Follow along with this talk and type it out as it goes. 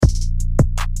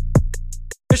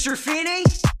Mr. Feeney?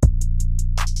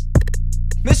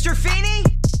 Mr. Feeney?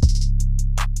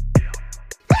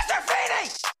 Mr. Feeney!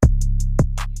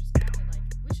 You just got it, like,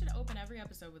 we should open every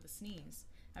episode with a sneeze.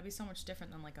 That'd be so much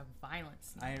different than like a violent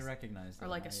sneeze. I recognize that. Or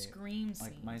like a scream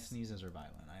sneeze. Like my sneezes are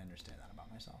violent. I understand that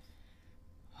about myself.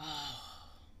 I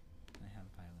have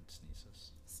violent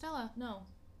sneezes. Stella, no.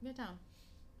 Get down.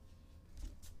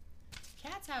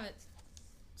 Cats have it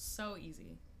so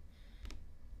easy.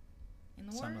 In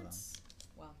the Some of words...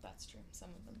 Well, that's true. Some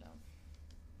of them don't.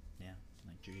 Yeah,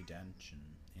 like Judi Dench and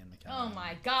Ian McKellen. Oh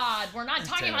my god, we're not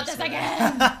talking about this Swift.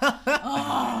 again!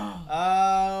 Oh.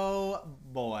 Oh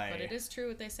boy. But it is true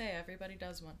what they say. Everybody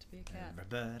does want to be a cat.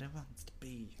 Everybody wants to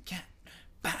be a cat.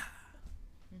 Bah.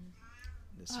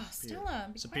 Mm-hmm. The Stella,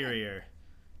 be superior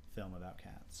film about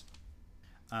cats.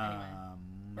 Anyway,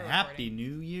 Happy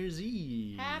New Year's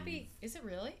Eve. Is it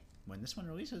really? When this one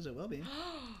releases, it will be.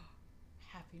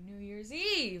 Happy New Year's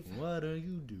Eve! What are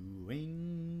you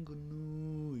doing on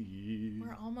New Year's?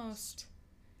 We're almost...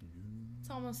 It's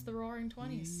almost the roaring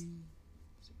 20s.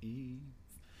 Eve.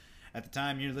 At the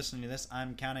time you're listening to this,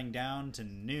 I'm counting down to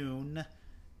noon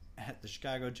at the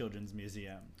Chicago Children's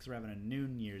Museum because we're having a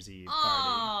noon Year's Eve party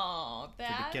Oh,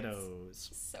 that's for the kiddos.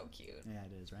 so cute. Yeah,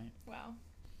 it is, right? Wow.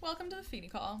 Welcome to the Feeny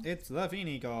Call. It's the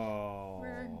Feeny Call.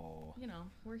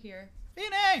 We're here.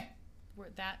 Feeny! We're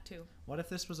that too. What if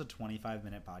this was a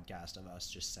 25-minute podcast of us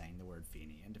just saying the word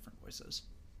Feeny in different voices?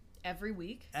 Every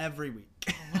week? Every week.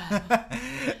 Oh, wow.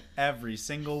 Every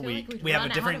single week. Like we have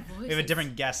a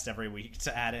different guest every week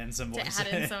to add in some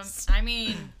voices. I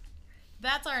mean,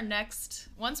 that's our next...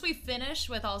 Once we finish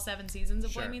with all 7 seasons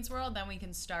of Boy Meets World, then we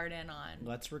can start in on...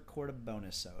 Let's record a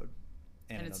bonus-ode.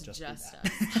 And it'll it's just be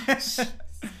us.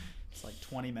 It's like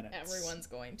 20 minutes. Everyone's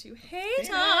going to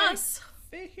hate us.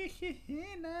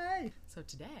 So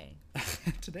today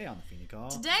on the Feeny Call.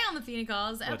 Today on the Feeny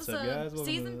Call is What's up, guys?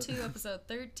 season 2, episode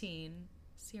 13,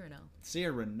 Cyrano.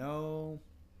 Cyrano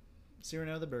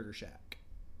the Burger Shack.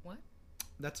 What?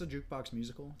 That's a jukebox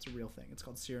musical. It's a real thing. It's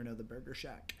called Cyrano the Burger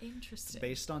Shack. Interesting. It's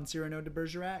based on Cyrano de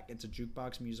Bergerac. It's a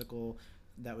jukebox musical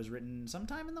that was written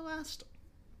sometime in the last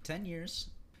 10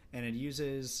 years. And it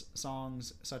uses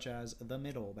songs such as The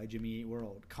Middle by Jimmy Eat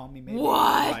World, Call Me Maybe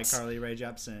by Carly Rae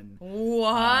Jepsen.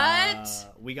 What?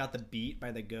 We Got the Beat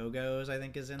by the Go-Go's, I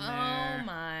think, is in there. Oh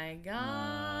my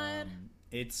god.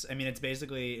 It's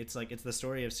the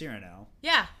story of Cyrano.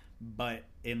 Yeah. But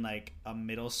in like a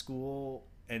middle school,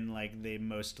 and like they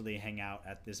mostly hang out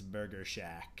at this burger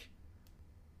shack.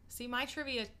 See, my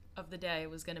trivia of the day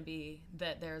was going to be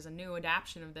that there's a new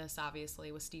adaptation of this,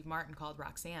 obviously, with Steve Martin called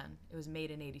Roxanne. It was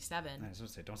made in 87. I was going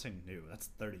to say, don't say new. That's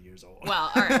 30 years old.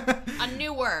 Well, all right. A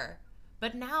newer.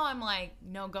 But now I'm like,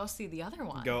 no, go see the other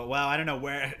one. I don't know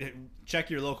where. Check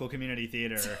your local community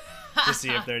theater to see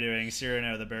if they're doing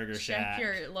Cyrano the Burger Shack. Check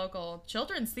your local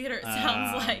children's theater. It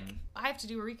sounds like I have to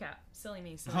do a recap. Silly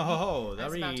me. I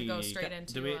was about to go straight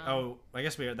into... I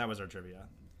guess that was our trivia.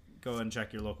 Go and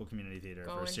check your local community theater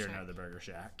for Cyrano the Burger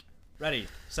Shack. Ready,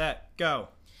 set, go.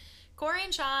 Corey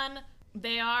and Sean,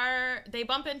 they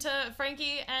bump into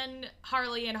Frankie and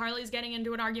Harley's getting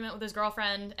into an argument with his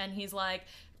girlfriend, and he's like,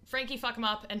 Frankie, fuck him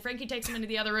up, and Frankie takes him into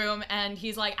the other room, and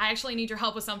he's like, I actually need your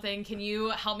help with something. Can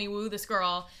you help me woo this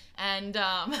girl? And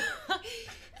and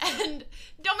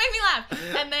don't make me laugh.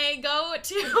 And they go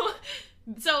to...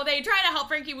 So they try to help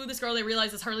Frankie woo this girl. They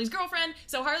realize it's Harley's girlfriend.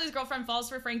 So Harley's girlfriend falls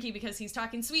for Frankie because he's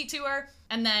talking sweet to her.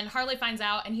 And then Harley finds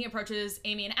out, and he approaches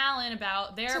Amy and Alan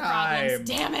about their problems.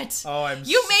 Damn it! Oh,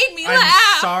 you made me laugh.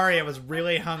 I'm sorry. I was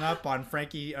really hung up on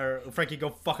Frankie. Go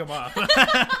fuck him up.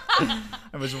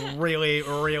 I was really,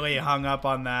 really hung up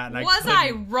on that. And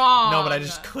I wrong? No, but I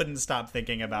just couldn't stop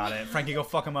thinking about it. Frankie, go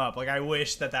fuck him up. Like, I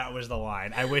wish that was the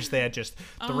line. I wish they had just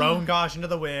thrown caution to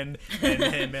the wind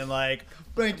and been like,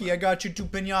 Frankie, I got you 2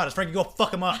 pinatas. Frankie, go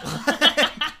fuck him up.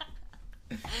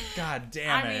 God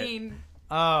damn it. I mean...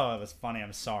 Oh, it was funny.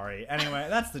 I'm sorry. Anyway,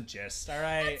 that's the gist, all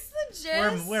right? That's the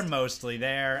gist. We're mostly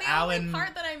there. The Alan, only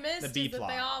part that I missed the B is that plot.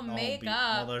 they all make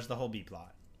up. Well, there's the whole B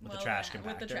plot with the trash compactor.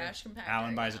 With the trash compactor.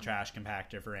 Alan buys a trash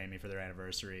compactor for Amy for their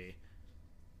anniversary,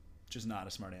 which is not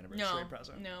a smart anniversary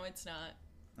present. No, it's not.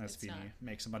 As Phoebe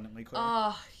makes abundantly clear.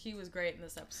 Oh, he was great in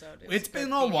this episode. It's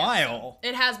been a while.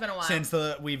 It has been a while. Since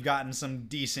we've gotten some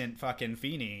decent fucking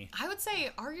Feeney. I would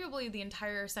say arguably the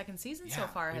entire second season so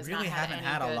far has really not had haven't any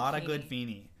had a lot Feeney. of good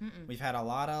Feeney. We've had a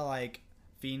lot of like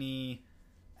Feeney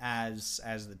as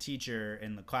the teacher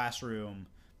in the classroom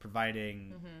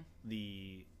providing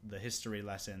the history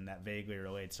lesson that vaguely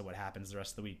relates to what happens the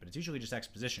rest of the week, but it's usually just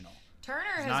expositional. Turner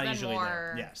has been more...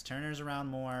 There. Yes, Turner's around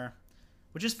more.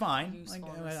 Which is fine.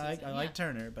 I like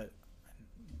Turner, but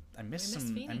I miss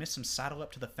some saddle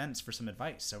up to the fence for some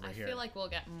advice over here. I feel like we'll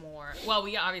get more. Well,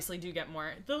 we obviously do get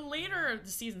more. The later the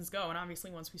seasons go, and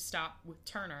obviously once we stop with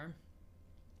Turner,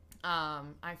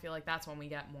 I feel like that's when we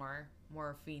get more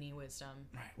Feeney wisdom.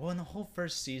 Right. Well, in the whole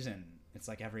first season, it's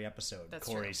like every episode,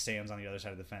 Corey stands on the other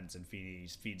side of the fence and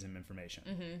feeds him information.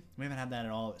 Mm-hmm. We haven't had that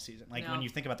at all this season. Like when you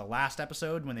think about the last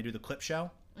episode when they do the clip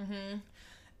show,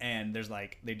 and there's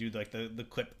like they do like the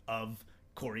clip of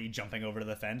Corey jumping over to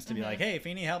the fence to be like, "Hey,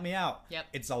 Feeney, help me out." Yep.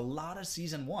 It's a lot of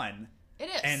season 1. It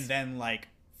is. And then like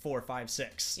 4, 5,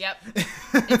 6. Yep.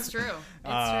 It's true.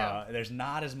 It's true. There's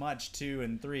not as much 2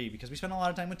 and 3 because we spend a lot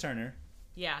of time with Turner.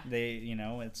 Yeah. They,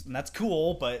 and that's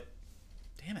cool, but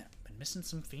damn it, I've been missing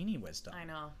some Feeney wisdom. I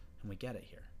know. And we get it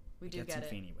here. We do get some it.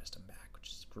 Feeney wisdom back, which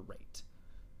is great.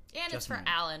 And it's for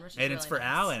Alan, which is and really it's for nice.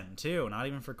 Alan too, not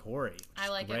even for Corey. I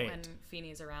like great. it when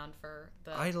Feeney's around for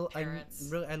the parents.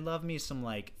 I love me some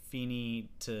like Feeney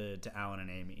to Alan and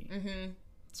Amy.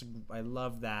 Mm-hmm. I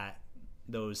love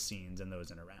those scenes and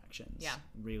those interactions. Yeah,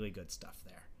 really good stuff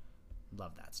there.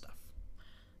 Love that stuff.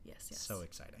 Yes. So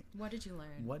exciting. What did you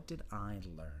learn? What did I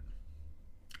learn?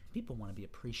 People want to be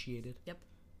appreciated. Yep.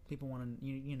 People want to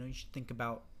you should think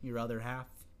about your other half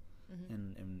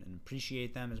and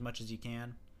appreciate them as much as you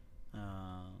can.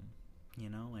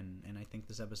 And I think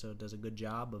this episode does a good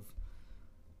job of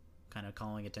kind of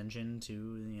calling attention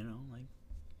to, like,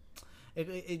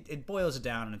 it boils it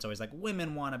down and it's always like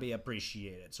women want to be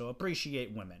appreciated, so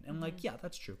appreciate women. And like, yeah,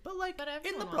 that's true. But like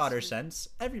in the broader sense,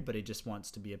 everybody just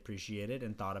wants to be appreciated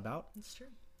and thought about. That's true.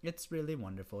 It's really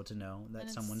wonderful to know that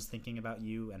someone's thinking about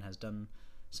you and has done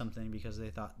something because they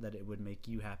thought that it would make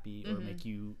you happy or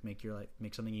make your life,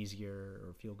 make something easier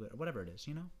or feel good or whatever it is,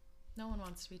 No one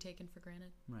wants to be taken for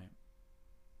granted. Right.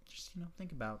 Just,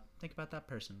 think about that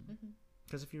person.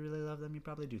 Because if you really love them, you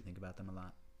probably do think about them a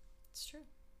lot. It's true.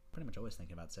 Pretty much always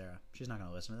thinking about Sarah. She's not going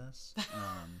to listen to this.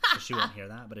 So she won't hear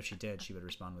that. But if she did, she would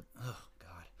respond with, "Oh,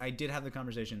 God." I did have the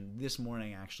conversation this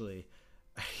morning, actually.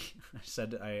 I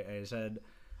said,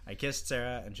 I kissed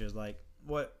Sarah, and she was like,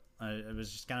 "What?" It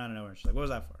was just kind of out of nowhere. She's like, "What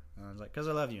was that for?" And I was like, "Because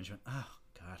I love you." And she went, "Oh,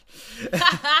 God."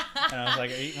 And I was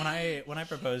like, when I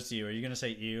propose to you, are you going to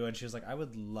say ew? And she was like, "I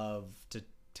would love to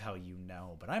tell you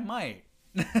no, but I might."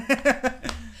 This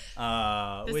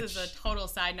is a total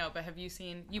side note, but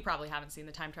you probably haven't seen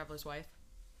The Time Traveler's Wife.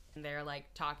 And they're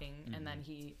like talking, and then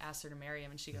he asks her to marry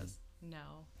him, and she goes,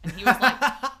 "No." And he was like,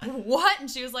 "What?"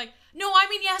 And she was like, "No, I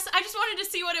mean, yes, I just wanted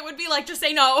to see what it would be like to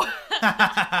say no."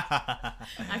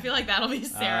 I feel like that'll be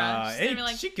Sarah. She's gonna be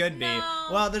like, she could no. be.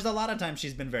 Well, there's a lot of times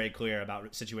she's been very clear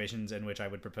about situations in which I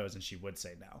would propose and she would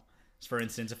say no. For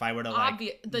instance, if I were to the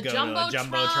go Jumbotron, to a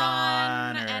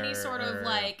Jumbotron or any sort of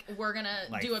we're gonna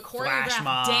do a flash choreographed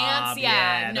mob,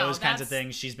 dance, no, those kinds of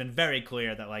things. She's been very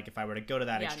clear that if I were to go to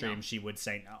that extreme, she would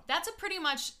say no. That's a pretty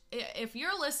much, if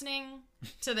you're listening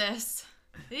to this,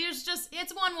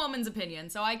 it's one woman's opinion.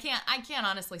 So I can't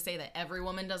honestly say that every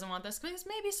woman doesn't want this, because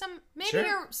maybe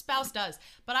your spouse does.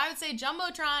 But I would say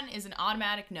Jumbotron is an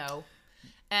automatic no.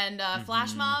 And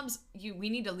flash mobs, we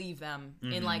need to leave them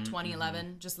in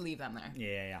 2011. Just leave them there.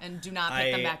 Yeah. And do not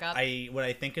pick them back up. What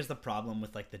I think is the problem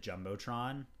with the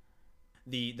Jumbotron,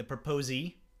 the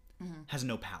proposee has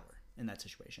no power in that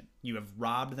situation. You have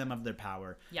robbed them of their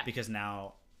power because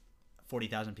now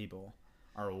 40,000 people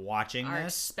are watching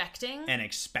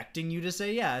expecting you to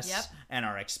say yes, and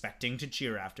are expecting to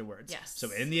cheer afterwards. Yes.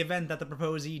 So in the event that the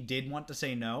proposee did want to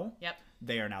say no,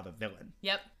 they are now the villain.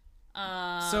 Yep.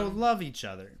 So love each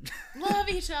other. Love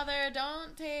each other.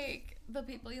 Don't take the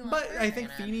people you love. But I think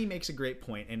Feeney makes a great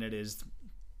point, and it is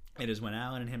when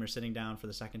Alan and him are sitting down for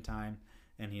the second time,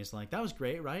 and he's like, "That was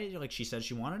great, right? Like, she said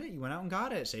she wanted it. You went out and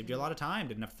got it. Saved you a lot of time.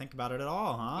 Didn't have to think about it at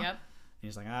all, huh?" Yep. And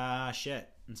he's like, shit."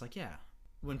 And it's like, yeah.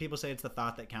 When people say it's the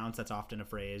thought that counts, that's often a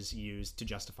phrase used to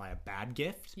justify a bad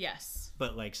gift. Yes.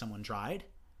 But someone tried.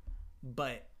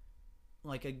 But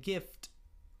a gift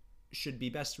should be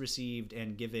best received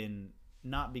and given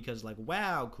not because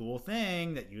wow, cool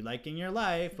thing that you like in your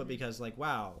life, but because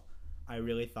wow, I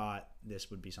really thought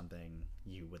this would be something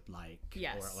you would like.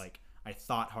 Yes. Or I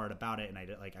thought hard about it and I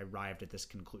arrived at this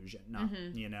conclusion. Not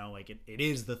it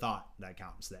is the thought that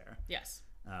counts there. Yes.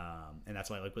 And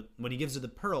that's why when he gives her the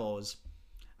pearls,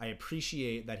 I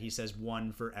appreciate that he says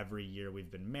 1 for every year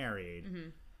we've been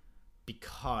married,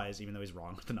 because even though he's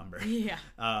wrong with the number, if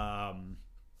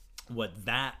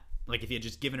he had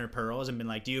just given her pearls and been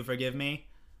like, "Do you forgive me?"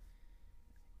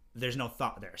 There's no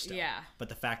thought there still. Yeah. But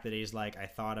the fact that he's like, "I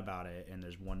thought about it, and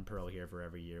there's 1 pearl here for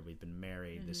every year we've been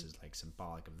married. This is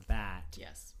symbolic of that."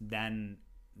 Yes. Then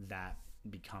that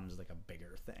becomes a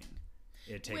bigger thing.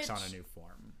 It takes on a new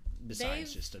form.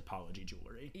 besides just apology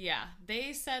jewelry. Yeah,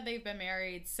 they said they've been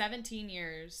married 17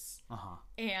 years.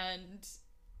 And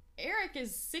Eric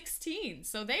is 16,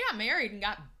 so they got married and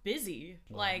got busy.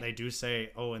 Well, they do say,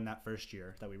 in that first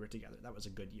year that we were together, that was a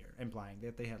good year, implying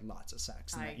that they had lots of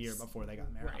sex in that year before they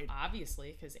got married. Well,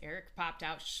 obviously, because Eric popped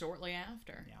out shortly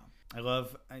after. Yeah. I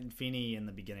love, and Feeney in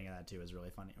the beginning of that too is really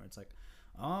funny, where it's like,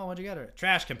 oh, what'd you get her?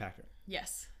 Trash compactor.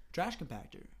 Yes. Trash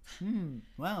compactor.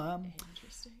 Well,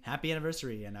 interesting. Happy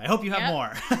anniversary, and I hope you have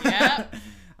more. Yep.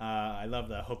 I love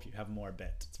the hope you have more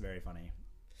bit. It's very funny.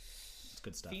 It's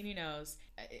good stuff. Feeney knows.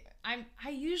 I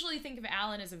usually think of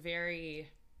Alan as a very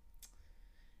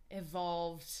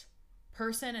evolved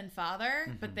person and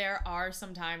father, but there are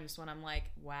some times when I'm like,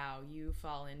 wow, you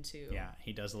fall into... Yeah,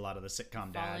 he does a lot of the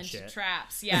sitcom dad shit.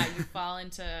 Traps. Yeah, you fall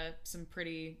into some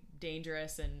pretty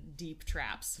dangerous and deep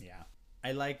traps. Yeah.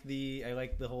 I like the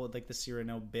whole the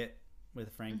Cyrano bit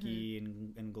with Frankie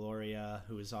and Gloria,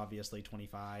 who is obviously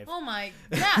 25. Oh my,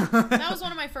 yeah. That was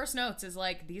one of my first notes, is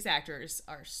like, these actors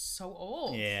are so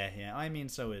old. Yeah. I mean,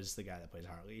 so is the guy that plays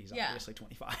Harley. He's obviously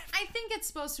 25. I think it's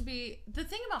supposed to be, the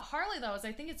thing about Harley though is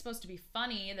I think it's supposed to be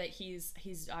funny that he's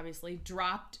obviously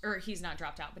dropped, or he's not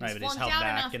dropped out, but he's flunked held out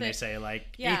back, enough and they say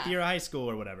like 8th year of high school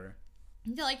or whatever.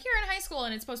 They're like, you're in high school,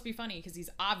 and it's supposed to be funny because he's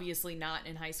obviously not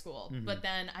in high school. But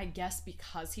then I guess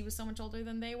because he was so much older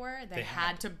than they were, they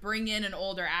had to bring in an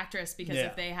older actress, because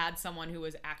if they had someone who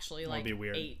was actually like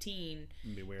 18,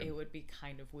 it would be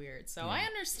kind of weird. So I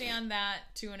understand that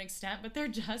to an extent, but they're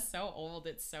just so old.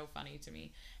 It's so funny to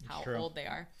me how old they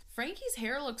are. Frankie's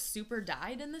hair looks super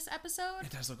dyed in this episode. It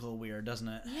does look a little weird, doesn't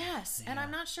it? Yes, and I'm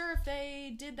not sure if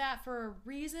they did that for a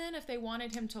reason, if they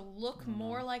wanted him to look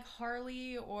more like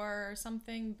Harley or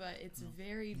something, but it's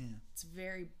very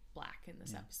black in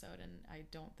this episode, and I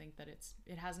don't think that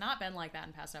it has not been like that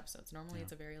in past episodes. Normally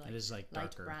it's a very it is like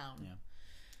darker. Light brown. Yeah.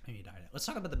 Maybe he dyed it. Let's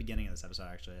talk about the beginning of this episode,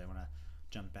 actually. I want to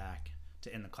jump back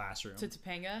to in the classroom. To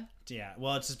Topanga? Yeah.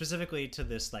 Well, it's specifically to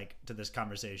this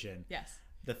conversation. Yes.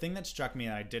 The thing that struck me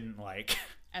that I didn't like...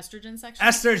 Estrogen section?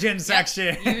 Estrogen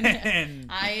section!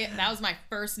 That was my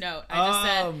first note. I just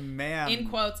said, man. in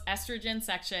quotes, estrogen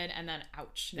section, and then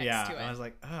ouch next to it. Yeah, I was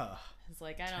like, oh. It's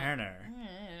like, Turner.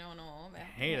 I don't know. I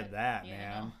hated that,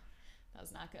 man. That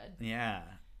was not good. Yeah.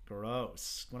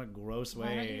 Gross. What a gross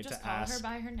way to ask her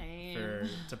by her name for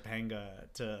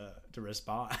Topanga to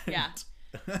respond. Yeah.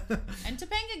 And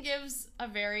Topanga gives a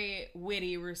very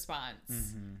witty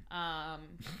response.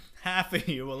 Half of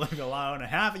you will live alone, and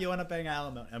half of you want to pay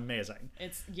alimony. Amazing.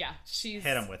 She's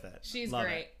hit him with it. She's Love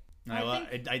great.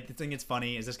 It. I think it's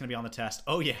funny. Is this going to be on the test?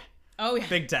 Oh yeah.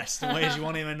 Big test in ways you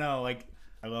won't even know. Like,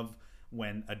 I love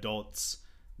when adults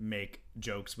make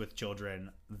jokes with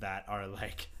children that are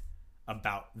like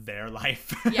about their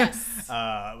life. Yes.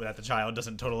 That the child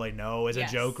doesn't totally know is a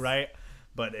joke, right?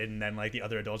 But and then like the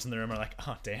other adults in the room are like,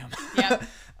 oh damn. Yep.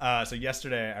 So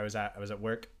yesterday I was at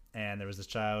work, and there was this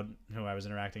child who I was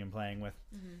interacting and playing with,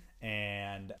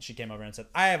 and she came over and said,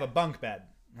 I have a bunk bed.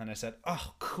 And I said,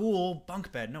 oh, cool,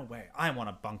 bunk bed. No way. I want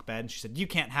a bunk bed. And she said, you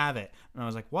can't have it. And I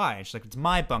was like, why? And she's like, it's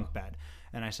my bunk bed.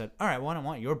 And I said, all right, well, I don't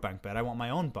want your bunk bed. I want my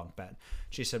own bunk bed.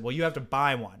 She said, well, you have to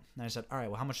buy one. And I said, all right,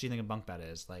 well, how much do you think a bunk bed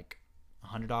is? Like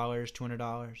 $100,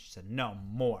 $200? She said, no,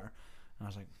 more. And I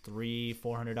was like,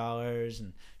 $300-$400?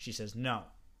 And she says, no,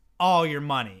 all your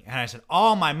money. And I said,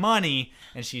 all my money?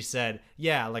 And she said,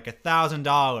 yeah, like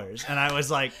 $1,000. And I was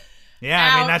like, yeah,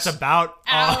 ouch. I mean, that's about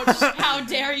all. Ouch. How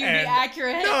dare you be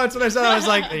accurate? No, that's what I said. I was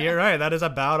like, you're right. That is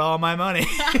about all my money.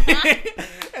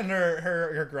 And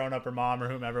her grown-up, her mom or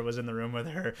whomever was in the room with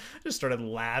her, just started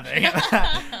laughing at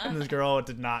that. And this girl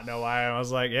did not know why. I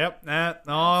was like, yep,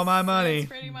 all my money.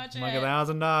 That's pretty much like it.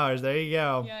 $1,000. There you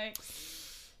go. Yikes.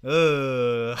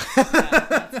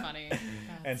 That's funny.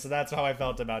 And so that's how I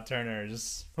felt about Turner.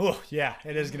 Just, oh yeah,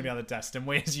 it is going to be on the test in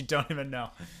ways you don't even know.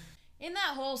 In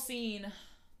that whole scene,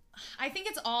 I think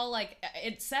it's all like,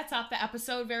 it sets up the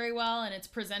episode very well, and it's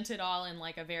presented all in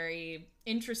like a very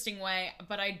interesting way.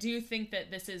 But I do think that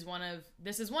this is one of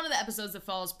the episodes that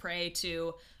falls prey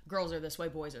to girls are this way,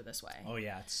 boys are this way. Oh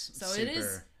yeah, it's so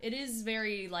super... it is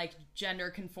very like gender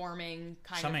conforming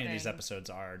kind of thing. So many of these episodes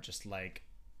are just like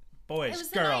boys,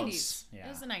 girls. Yeah. It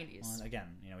was the 90s. Well, again,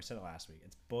 we said it last week.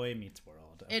 It's Boy Meets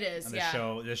World. It is, and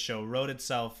this show wrote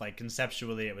itself, like,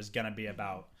 conceptually, it was going to be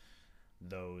about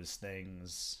those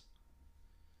things.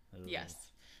 Ooh. Yes.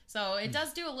 So it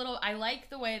does do a little... I like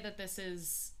the way that this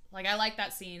is... Like, I like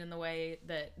that scene and the way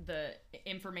that the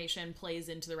information plays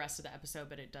into the rest of the episode,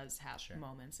 but it does have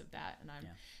moments of that. And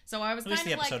So I was kind of like... At least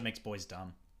the episode makes boys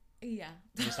dumb. Yeah.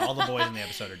 At least all the boys in the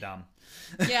episode are dumb.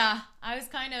 Yeah. I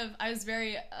was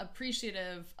very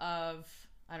appreciative of,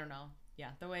 I don't know,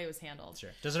 the way it was handled.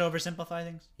 Sure. Does it oversimplify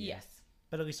things? Yes.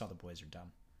 But at least all the boys are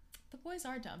dumb. The boys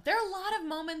are dumb. There are a lot of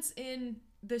moments in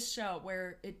this show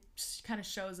where it kind of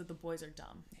shows that the boys are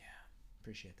dumb. Yeah.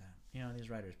 Appreciate that. You know, these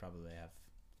writers probably have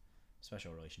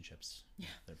special relationships with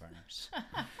their partners.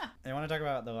 I want to talk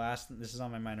about this is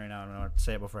on my mind right now, and I want to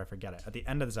say it before I forget it. At the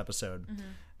end of this episode,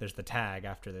 there's the tag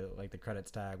after the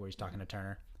credits tag where he's talking to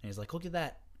Turner, and he's like, look at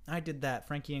that. I did that.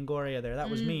 Frankie and Gloria there. That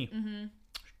was me.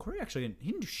 Corey actually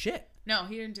didn't do shit. No,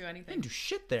 he didn't do anything. He didn't do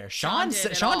shit there. Sean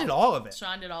did all of it.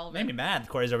 Sean did all of it. Made me mad.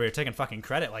 Corey's over here taking fucking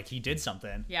credit like he did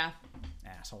something. Yeah.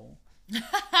 Asshole.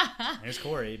 There's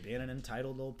Corey being an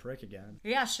entitled little prick again.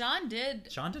 Yeah, Sean did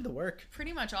the work.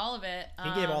 Pretty much all of it.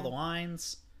 He gave all the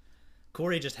lines.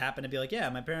 Corey just happened to be like, yeah,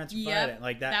 my parents were fighting.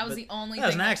 Like that. That was the only thing. That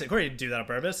was an accident. Corey didn't do that on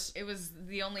purpose. It was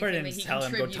the only Corey thing that didn't he tell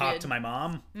him, go talk to my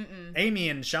mom. Amy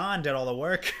and Sean did all the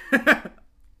work.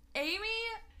 Amy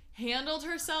handled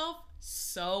herself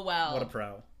so well. What a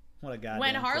pro. What a goddamn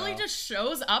When Harley pro. just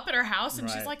shows up at her house and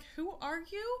she's like, who are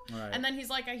you? Right. And then he's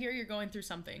like, I hear you're going through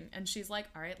something. And she's like,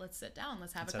 all right, let's sit down.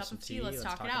 Let's have a cup of tea. Let's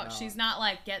talk it out. She's not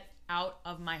like, get out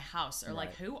of my house. Or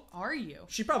like, who are you?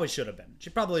 She probably should have been. She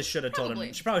probably should have told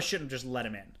him. She probably shouldn't have just let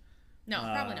him in. No,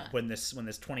 probably not. When this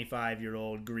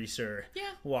 25-year-old greaser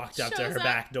walked up to shows her up.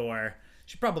 back door,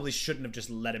 she probably shouldn't have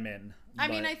just let him in. I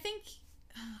mean, I think...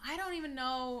 I don't even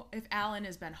know if Alan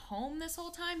has been home this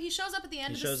whole time. He shows up at the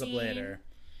end of the scene. He shows up later.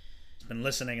 He's been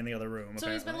listening in the other room, So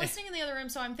he's been listening in the other room,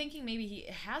 so I'm thinking maybe he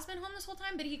has been home this whole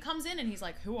time, but he comes in and he's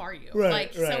like, who are you?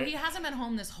 Right. So he hasn't been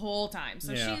home this whole time.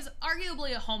 So she's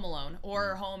arguably at home alone,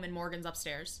 or home and Morgan's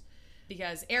upstairs.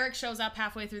 Because Eric shows up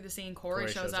halfway through the scene,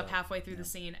 Corey shows up halfway through the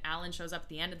scene, Alan shows up at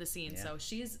the end of the scene, so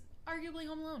she's arguably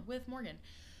home alone with Morgan.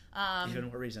 Even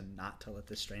more reason not to let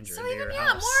this stranger so into even your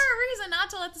more house. reason not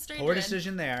to let the stranger Poor in.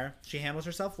 decision there. She handles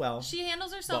herself well. She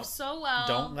handles herself so well.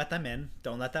 Don't let them in.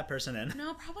 Don't let that person in.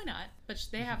 No, probably not. But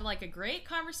they have like a great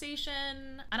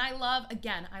conversation, and I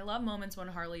love moments when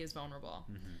Harley is vulnerable.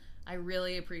 I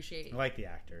really appreciate. I like the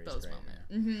actor. Those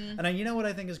moments. And you know what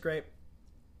I think is great?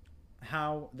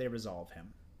 How they resolve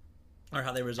him, or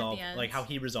how they resolve, like how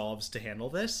he resolves to handle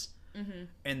this.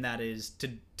 And that is to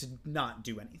not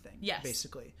do anything. Yes.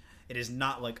 Basically. It is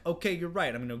not like, okay, you're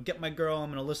right. I'm going to get my girl. I'm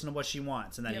going to listen to what she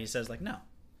wants. And then he says like, no,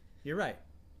 you're right.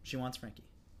 She wants Frankie.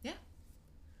 Yeah.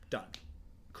 Done.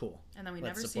 Cool. And then we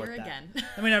never see her again.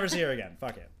 And we never see her again.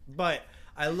 Fuck it. But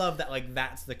I love that, like,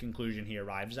 that's the conclusion he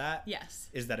arrives at. Yes.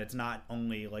 Is that it's not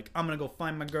only like, I'm going to go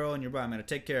find my girl and you're right. I'm going to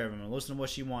take care of her. I'm going to listen to what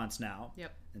she wants now.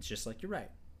 Yep. It's just like, you're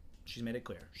right. She's made it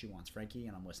clear. She wants Frankie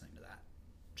and I'm listening to that.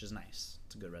 Which is nice.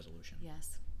 It's a good resolution.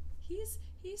 Yes.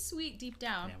 He's sweet deep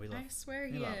down. Yeah, I swear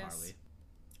he is. Harley.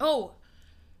 Oh,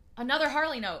 another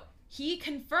Harley note. He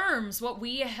confirms what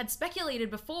we had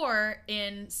speculated before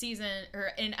in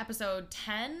episode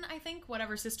 10, I think.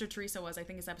 Whatever Sister Teresa was, I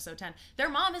think it's episode 10. Their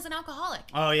mom is an alcoholic.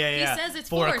 Oh, yeah. He says it's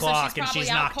 4 o'clock so she's and she's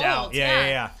out knocked cold. out.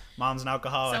 Yeah. Mom's an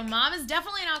alcoholic. So mom is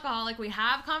definitely an alcoholic. We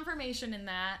have confirmation in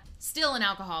that. Still an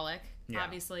alcoholic,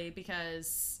 obviously,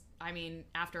 because, I mean,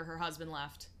 after her husband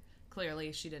left,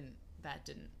 clearly that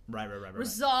didn't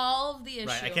resolve the issue.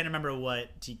 Right. I can't remember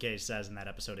what TK says in that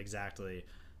episode exactly,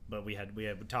 but we had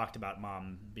talked about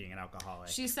mom being an alcoholic.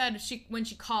 She said when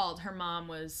she called, her mom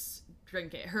was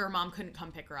drinking. Her mom couldn't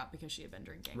come pick her up because she had been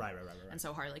drinking. Right. And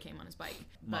so Harley came on his bike.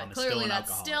 Mom but clearly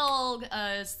that's still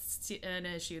an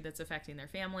issue that's affecting their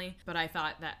family. But I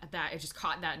thought that I just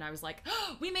caught that and I was like,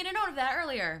 oh, we made a note of that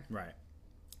earlier. Right.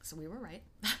 So we were right.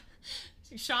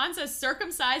 Sean says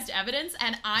circumcised evidence,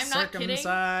 and I'm not kidding.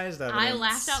 Circumcised evidence. I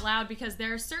laughed out loud because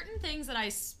there are certain things that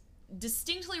I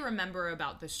distinctly remember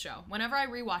about this show. Whenever I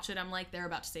rewatch it, I'm like, they're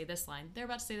about to say this line. They're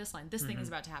about to say this line. This thing is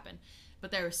about to happen.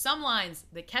 But there are some lines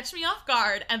that catch me off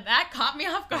guard, and that caught me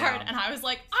off guard, and I was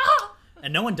like, ah!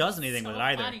 And no one does anything with it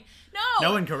either. Funny.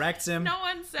 No one corrects him.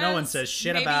 No one says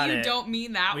shit about it. Maybe you don't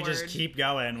mean that word. We just keep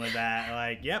going with that.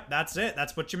 Like, yep, that's it.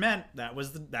 That's what you meant. That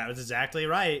was exactly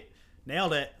right.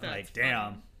 Nailed it. That's like,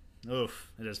 damn. Funny.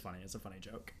 Oof. It is funny. It's a funny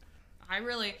joke.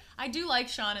 I do like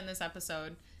Sean in this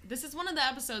episode. This is one of the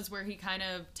episodes where he kind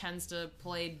of tends to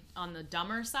play on the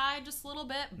dumber side just a little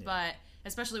bit, but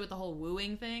especially with the whole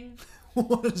wooing thing.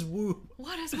 What is woo?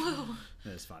 It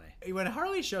is funny. When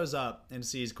Harley shows up and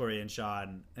sees Corey and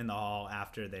Sean in the hall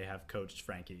after they have coached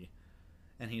Frankie,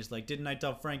 and he's like, didn't I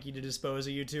tell Frankie to dispose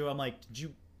of you two? I'm like, did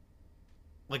you...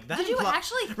 Like that. Did you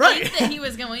actually think that he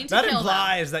was going to that kill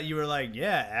implies them? That you were like,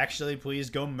 yeah, actually, please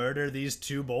go murder these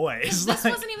two boys. This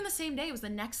wasn't even the same day. It was the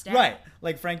next day. Right.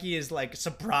 Like, Frankie is, like,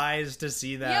 surprised to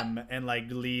see them and, like,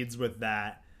 leads with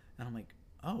that. And I'm like,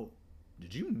 oh,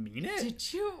 did you mean it?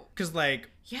 Did you? Because like,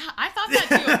 yeah, I thought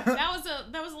that too.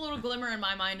 that was a little glimmer in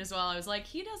my mind as well. I was like,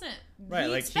 he doesn't. Right, he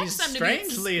like he's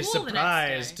strangely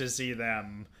surprised to see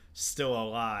them still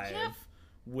alive,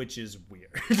 which is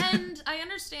weird. And I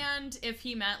understand if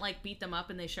he meant like beat them up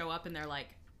and they show up and they're like.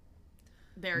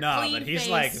 They're clean but he's face,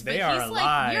 like, they are alive.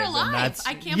 Like, you're alive.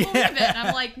 I can't believe it. And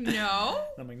I'm like, no.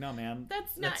 I'm like, no, man.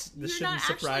 This you're shouldn't not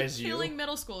surprise you. Killing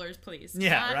middle schoolers, please.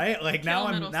 Yeah, right. Like now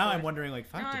I'm wondering, like,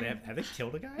 fuck, have they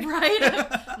killed a guy? Right.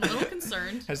 I'm a little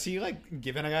concerned. Has he like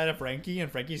given a guy to Frankie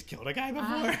and Frankie's killed a guy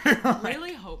before? I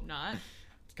really hope not.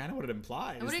 It's kind of what it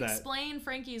implies. It would explain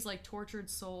Frankie's like tortured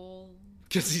soul.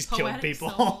 Because he's killed people.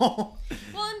 Well,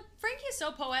 and Frankie's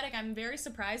so poetic. I'm very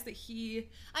surprised that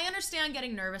I understand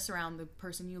getting nervous around the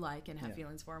person you like and have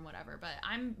feelings for him, whatever. But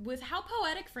with how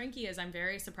poetic Frankie is, I'm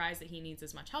very surprised that he needs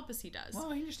as much help as he does.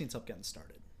 Well, he just needs help getting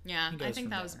started. Yeah, I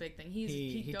think that was a big thing.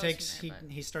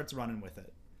 He starts running with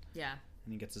it. Yeah.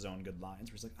 And he gets his own good lines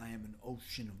where he's like, I am an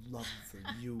ocean of love for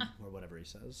you, or whatever he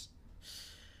says.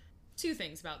 2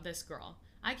 things about this girl.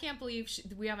 I can't believe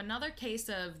we have another case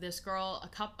of this girl.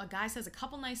 A guy says a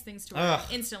couple nice things to her. And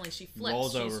instantly, she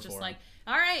flips. She's just like,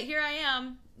 "All right, here I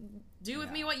am. Do with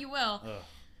me what you will."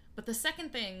 But the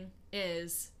second thing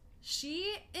is,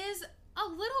 she is a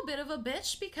little bit of a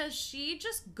bitch because she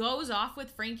just goes off with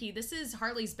Frankie. This is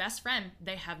Harley's best friend.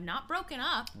 They have not broken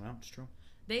up. Well, it's true.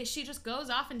 She just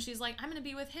goes off and she's like, "I'm going to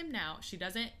be with him now." She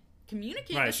doesn't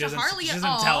communicate this to Harley at all. She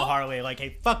doesn't tell Harley, like,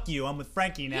 hey, fuck you, I'm with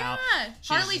Frankie now. Yeah,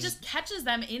 Harley just catches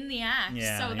them in the act.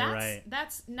 Yeah, so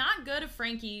that's not good of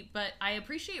Frankie, but I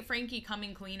appreciate Frankie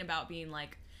coming clean about being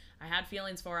like, I had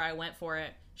feelings for her, I went for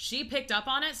it. She picked up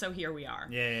on it, so here we are.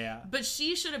 Yeah. But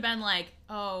she should have been like,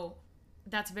 oh,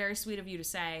 that's very sweet of you to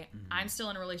say. Mm-hmm. I'm still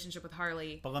in a relationship with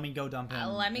Harley. But let me go dump him.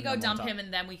 Let me go dump him,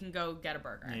 and then we can go get a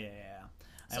burger. Yeah.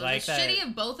 So I like it's shitty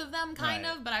of both of them, kind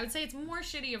of, but I would say it's more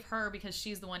shitty of her because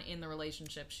she's the one in the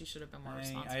relationship. She should have been more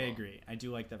responsible. I agree. I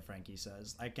do like that Frankie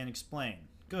says, I can explain.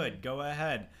 Good, go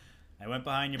ahead. I went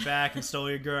behind your back and stole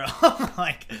your girl.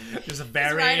 Like, just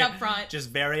right up front. Just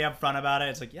very upfront about it.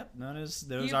 It's like, yep,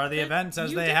 those are the events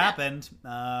as they happened.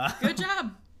 Good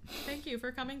job. Thank you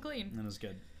for coming clean. That was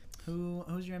good.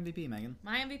 Who's your MVP, Megan?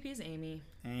 My MVP is Amy.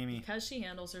 Because she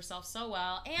handles herself so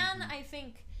well. And I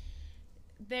think...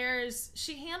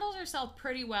 she handles herself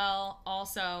pretty well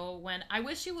also when I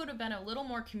wish she would have been a little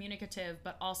more communicative,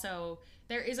 but also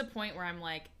there is a point where I'm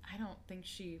like, I don't think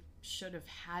she should have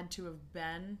had to have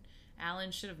been.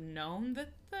 Alan should have known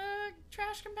that the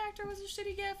trash compactor was a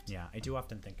shitty gift. Yeah, I do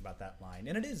often think about that line,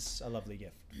 and it is a lovely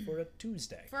gift for a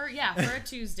Tuesday. For a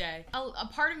Tuesday. A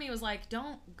part of me was like,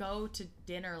 don't go to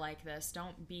dinner like this.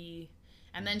 Don't be...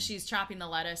 And then she's chopping the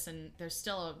lettuce, and there's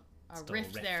still a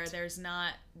rift there.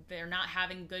 They're not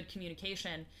having good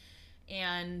communication,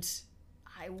 and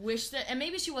I wish that, and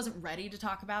maybe she wasn't ready to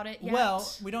talk about it yet. Well,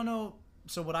 we don't know.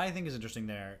 So what I think is interesting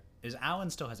there is Alan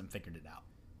still hasn't figured it out.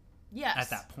 Yes. At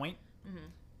that point.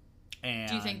 Mm-hmm. And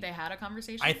do you think they had a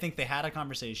conversation? I think they had a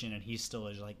conversation, and he still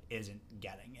isn't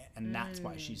getting it, and that's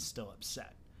why she's still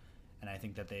upset. And I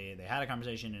think that they had a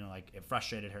conversation, and like it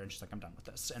frustrated her, and she's like, I'm done with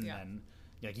this. And then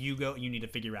like you need to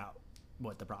figure out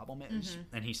what the problem is,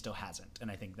 and he still hasn't.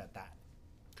 And I think that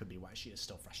could be why she is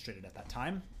still frustrated at that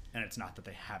time, and it's not that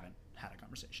they haven't had a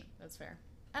conversation. That's fair.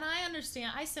 And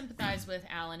I sympathize with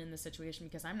Alan in this situation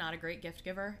because I'm not a great gift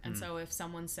giver, and so if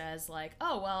someone says like,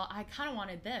 oh well, I kind of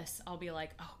wanted this, I'll be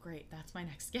like, oh great, that's my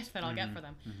next gift that I'll get for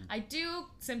them. I do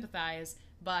sympathize,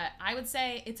 but I would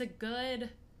say it's a good...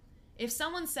 If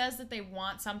someone says that they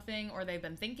want something or they've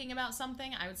been thinking about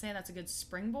something, I would say that's a good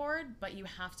springboard, but you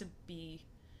have to be...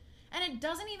 And it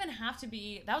doesn't even have to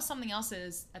be... That was something else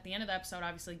is, at the end of the episode,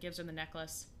 obviously gives her the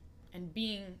necklace. And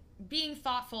being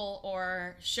thoughtful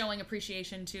or showing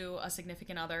appreciation to a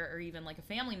significant other or even like a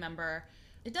family member,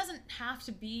 it doesn't have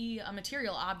to be a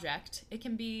material object. It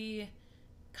can be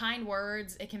kind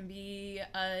words. It can be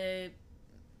a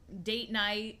date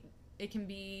night. It can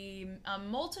be a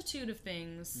multitude of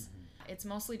things. It's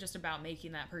mostly just about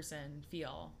making that person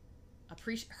feel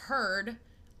heard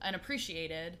and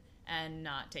appreciated and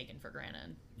not taken for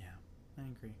granted. Yeah, I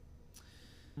agree.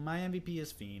 My MVP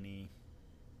is Feeney.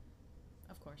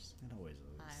 Of course. It always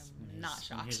is. I'm not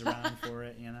shocked. He's around for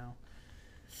it, you know.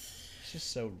 It's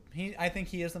just so... I think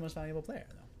he is the most valuable player,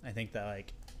 though. I think that,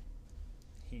 like,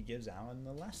 he gives Alan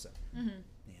the lesson, you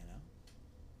know.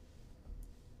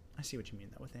 I see what you mean,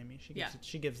 though, with Amy.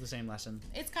 She gives the same lesson.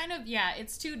 It's kind of,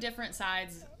 it's two different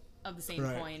sides of the same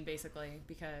coin, basically,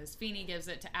 because Feeney gives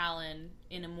it to Alan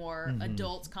in a more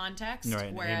adult context,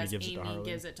 whereas Amy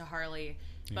gives it to Harley,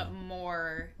 but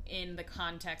more in the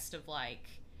context of, like,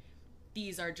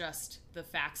 these are just the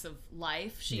facts of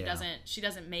life. She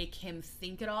doesn't make him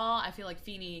think at all. I feel like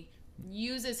Feeney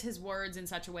uses his words in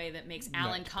such a way that makes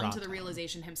Alan come to the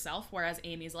realization himself, whereas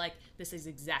Amy's like, this is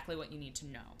exactly what you need to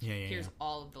know. Here's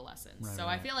all of the lessons.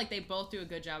 I feel like they both do a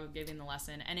good job of giving the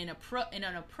lesson, and in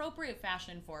an appropriate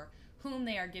fashion for whom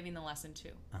they are giving the lesson to.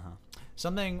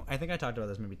 Something, I think I talked about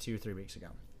this maybe 2 or 3 weeks ago.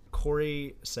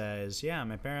 Corey says, yeah,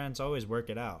 my parents always work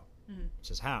it out.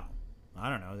 Says, how? I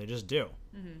don't know, they just do.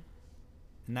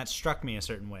 And that struck me a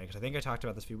certain way, because I think I talked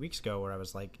about this a few weeks ago, where I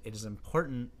was like, it is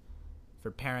important for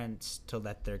parents to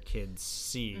let their kids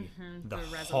see the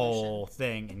whole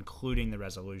thing, including the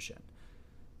resolution.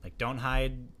 Like, don't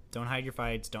hide your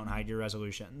fights, don't hide your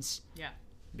resolutions. Yeah.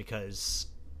 Because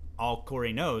all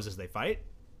Corey knows is they fight,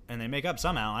 and they make up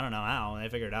somehow. I don't know how. They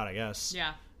figure it out, I guess.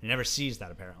 Yeah. He never sees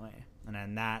that, apparently. And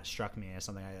then that struck me as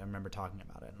something I remember talking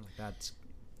about it. Like, that's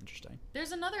interesting.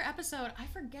 There's another episode, I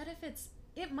forget if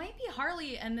it might be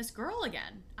Harley and this girl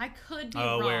again. I could be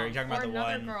wrong. Where you're talking about the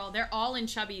another one girl. They're all in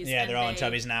Chubby's. Yeah, they're all in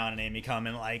Chubby's now, and Amy come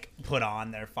and like put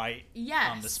on their fight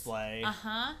on display.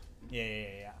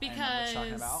 Yeah. Because I know what you're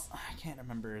talking about. I can't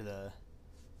remember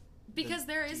because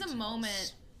there is a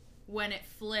moment when it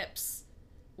flips.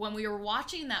 When we were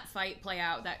watching that fight play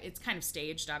out, that it's kind of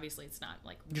staged. Obviously, it's not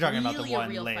like you're talking really about the one a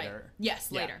real later. Fight.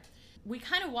 Yes, later. We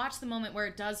kind of watch the moment where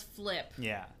it does flip.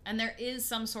 Yeah. And there is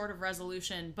some sort of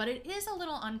resolution, but it is a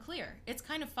little unclear. It's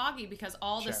kind of foggy because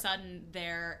all of a sudden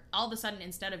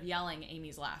instead of yelling,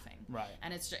 Amy's laughing. Right.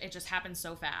 And it just happens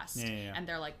so fast. Yeah. And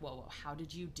they're like, whoa, how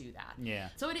did you do that? Yeah.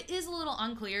 So it is a little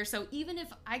unclear. So even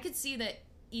if I could see that,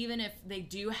 even if they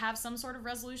do have some sort of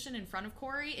resolution in front of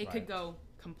Corey, it could go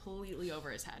completely over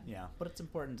his head. Yeah, but it's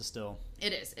important to still.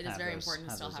 It is very important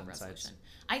to still have resolution.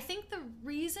 I think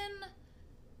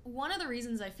one of the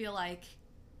reasons I feel like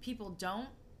people don't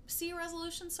see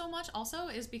resolution so much also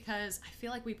is because I feel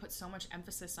like we put so much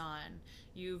emphasis on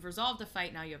you've resolved a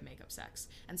fight, now you have makeup sex.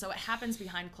 And so it happens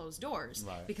behind closed doors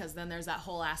because then there's that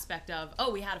whole aspect of,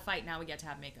 oh, we had a fight, now we get to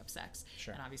have makeup sex.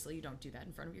 Sure. And obviously you don't do that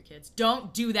in front of your kids.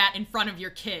 Don't do that in front of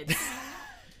your kids.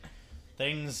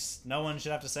 Things no one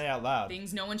should have to say out loud.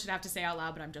 Things no one should have to say out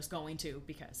loud, but I'm just going to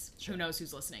because who knows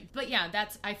who's listening. But yeah,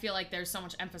 I feel like there's so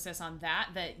much emphasis on that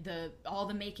all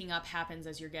the making up happens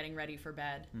as you're getting ready for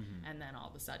bed, and then all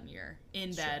of a sudden you're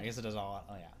in bed. I guess it does all.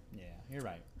 Oh yeah, you're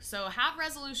right. So have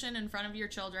resolution in front of your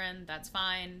children. That's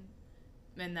fine,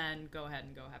 and then go ahead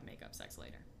and go have makeup sex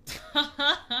later.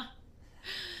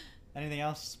 Anything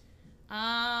else?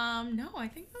 No, I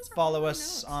think those are Follow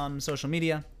us on social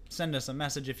media. Send us a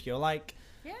message if you like.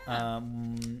 Yeah.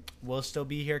 We'll still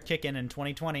be here kicking in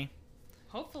 2020.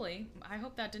 Hopefully. I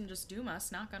hope that didn't just doom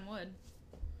us. Knock on wood.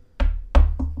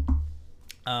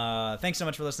 Thanks so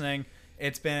much for listening.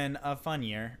 It's been a fun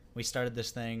year. We started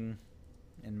this thing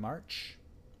in March.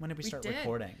 When did we start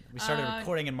recording? We started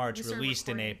recording in March, released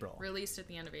in April. Released at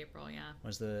the end of April, yeah.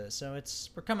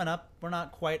 We're coming up. We're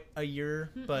not quite a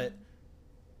year, but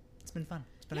it's been fun.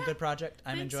 It's been a good project.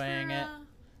 I'm enjoying it.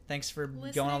 Thanks for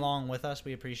going along with us.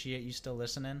 We appreciate you still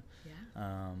listening.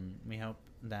 Yeah. We hope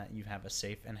that you have a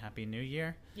safe and happy New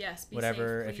Year. Yes, be safe,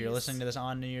 please. If you're listening to this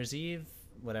on New Year's Eve,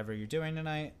 whatever you're doing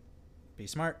tonight, be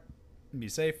smart, be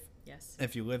safe. Yes.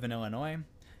 If you live in Illinois,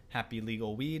 happy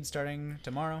legal weed starting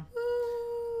tomorrow.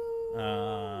 Woo!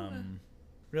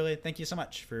 Really, thank you so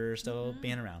much for still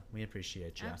being around. We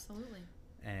appreciate you. Absolutely.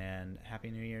 And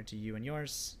happy New Year to you and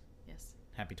yours. Yes.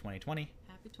 Happy 2020.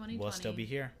 Happy 2020. We'll still be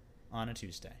here on a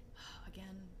Tuesday.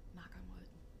 Again, knock on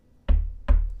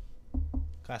wood.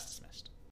 Class dismissed.